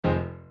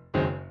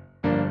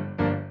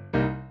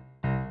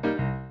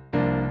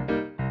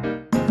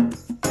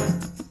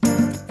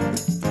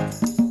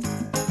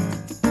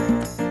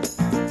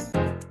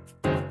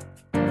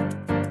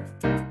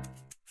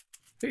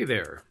Hey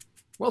there.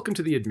 Welcome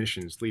to the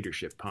Admissions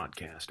Leadership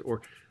Podcast,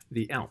 or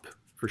the ALP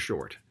for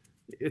short.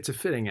 It's a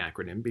fitting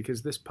acronym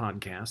because this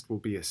podcast will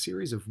be a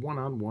series of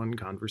one-on-one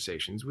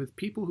conversations with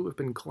people who have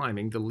been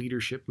climbing the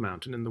leadership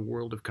mountain in the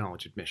world of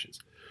college admissions.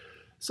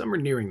 Some are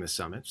nearing the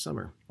summit, some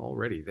are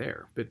already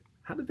there, but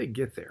how did they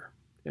get there?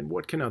 And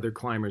what can other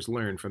climbers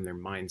learn from their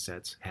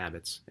mindsets,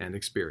 habits, and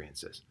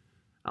experiences?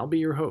 I'll be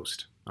your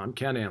host. I'm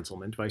Ken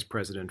Anselman, Vice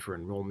President for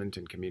Enrollment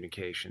and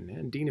Communication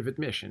and Dean of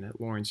Admission at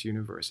Lawrence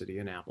University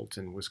in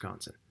Appleton,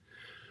 Wisconsin.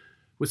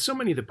 With so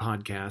many of the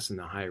podcasts in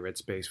the higher ed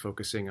space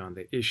focusing on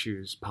the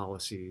issues,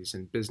 policies,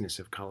 and business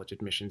of college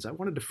admissions, I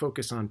wanted to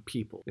focus on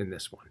people in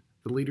this one,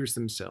 the leaders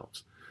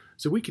themselves,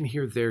 so we can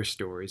hear their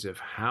stories of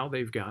how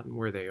they've gotten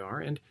where they are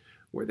and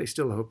where they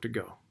still hope to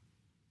go.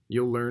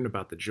 You'll learn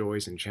about the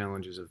joys and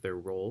challenges of their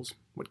roles,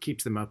 what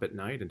keeps them up at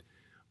night, and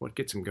what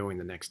gets them going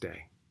the next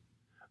day.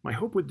 My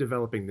hope with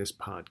developing this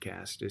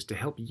podcast is to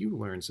help you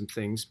learn some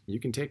things you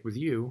can take with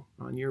you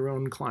on your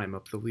own climb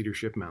up the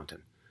leadership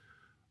mountain.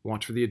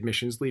 Watch for the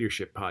Admissions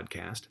Leadership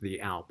Podcast, the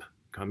ALP,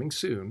 coming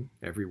soon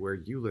everywhere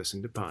you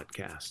listen to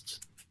podcasts.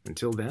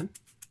 Until then,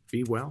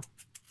 be well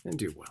and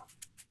do well.